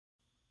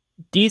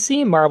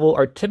DC and Marvel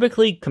are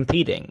typically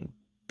competing,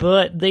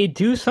 but they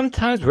do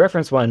sometimes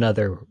reference one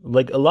another,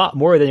 like a lot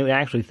more than you would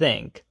actually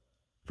think.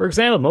 For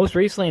example, most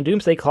recently in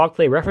Doomsday Clock,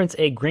 they reference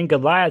a green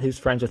goliath who's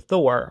friends with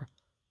Thor.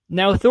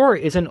 Now, Thor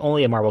isn't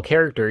only a Marvel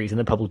character, he's in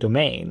the public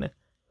domain.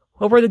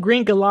 However, the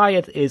green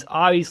goliath is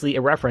obviously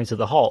a reference to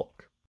the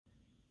Hulk.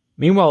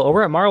 Meanwhile,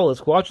 over at Marvel, the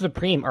Squadron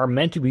Supreme are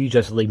meant to be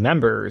Justice League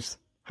members.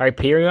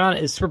 Hyperion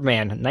is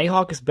Superman,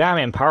 Nighthawk is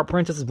Batman, Power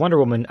Princess is Wonder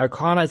Woman,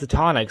 Arcanna is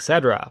Zatanna,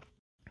 etc.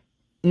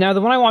 Now,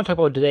 the one I want to talk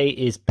about today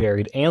is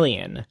Buried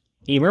Alien,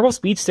 a Marvel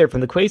Speedster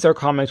from the Quasar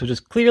comics, which is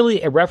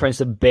clearly a reference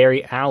to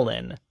Barry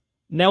Allen.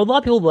 Now, a lot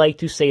of people like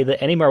to say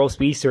that any Marvel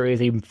Speedster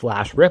is a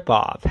Flash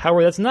ripoff.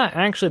 However, that's not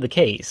actually the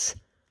case.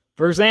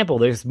 For example,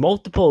 there's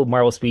multiple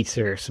Marvel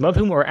Speedsters, some of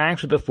whom are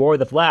actually before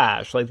the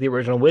Flash, like the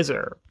original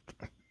Whizzer.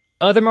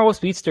 Other Marvel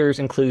Speedsters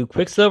include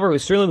Quicksilver,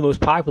 who's certainly the most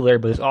popular,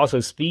 but there's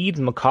also Speed,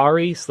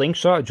 Makarri,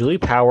 Slingshot, Julie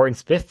Power, and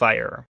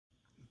Spitfire.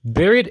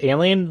 Buried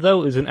Alien,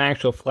 though, is an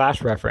actual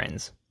Flash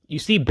reference. You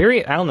see,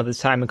 Barry Allen at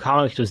this time in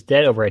comics was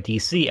dead over at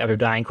DC after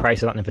dying in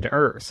Crisis on Infinite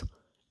Earths.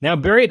 Now,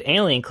 Buried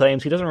Alien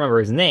claims he doesn't remember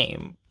his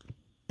name,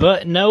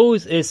 but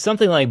knows is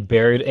something like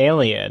Buried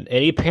Alien,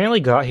 and he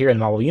apparently got here in the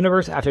Marvel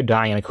Universe after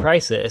dying in a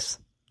crisis,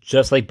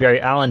 just like Barry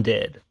Allen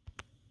did.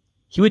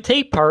 He would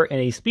take part in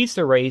a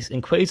speedster race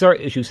in Quasar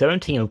issue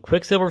 17 with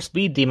Quicksilver,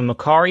 Speed Demon,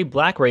 Makarri,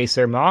 Black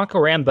Racer, Monica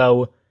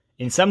Rambeau,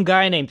 and some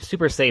guy named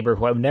Super Saber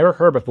who I've never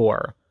heard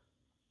before.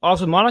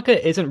 Also,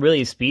 Monica isn't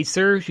really a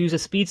speedster, she's a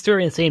speedster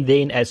in the same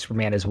vein as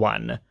Superman is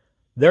one.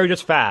 They're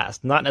just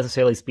fast, not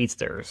necessarily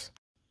speedsters.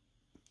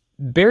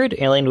 Buried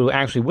Alien would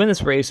actually win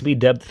this race and be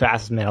dubbed the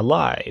fastest man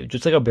alive,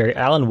 just like how Barry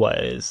Allen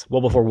was,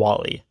 well before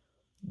Wally.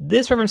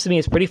 This reference to me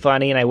is pretty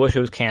funny and I wish it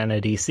was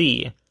canon to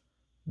DC.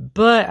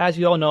 But, as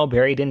you all know,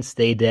 Barry didn't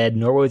stay dead,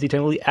 nor was he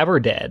technically ever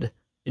dead.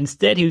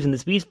 Instead, he was in the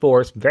Speed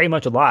Force, very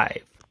much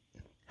alive.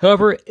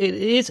 However, it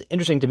is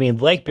interesting to me,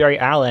 like Barry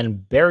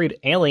Allen, Buried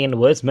Alien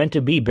was meant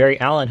to be Barry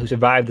Allen who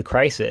survived the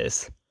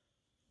crisis.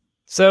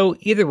 So,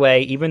 either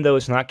way, even though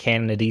it's not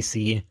canon to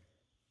DC,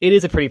 it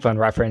is a pretty fun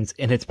reference,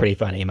 and it's pretty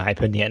funny in my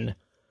opinion.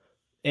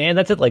 And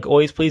that's it. Like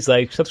always, please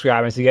like,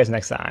 subscribe, and see you guys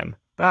next time.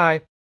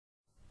 Bye!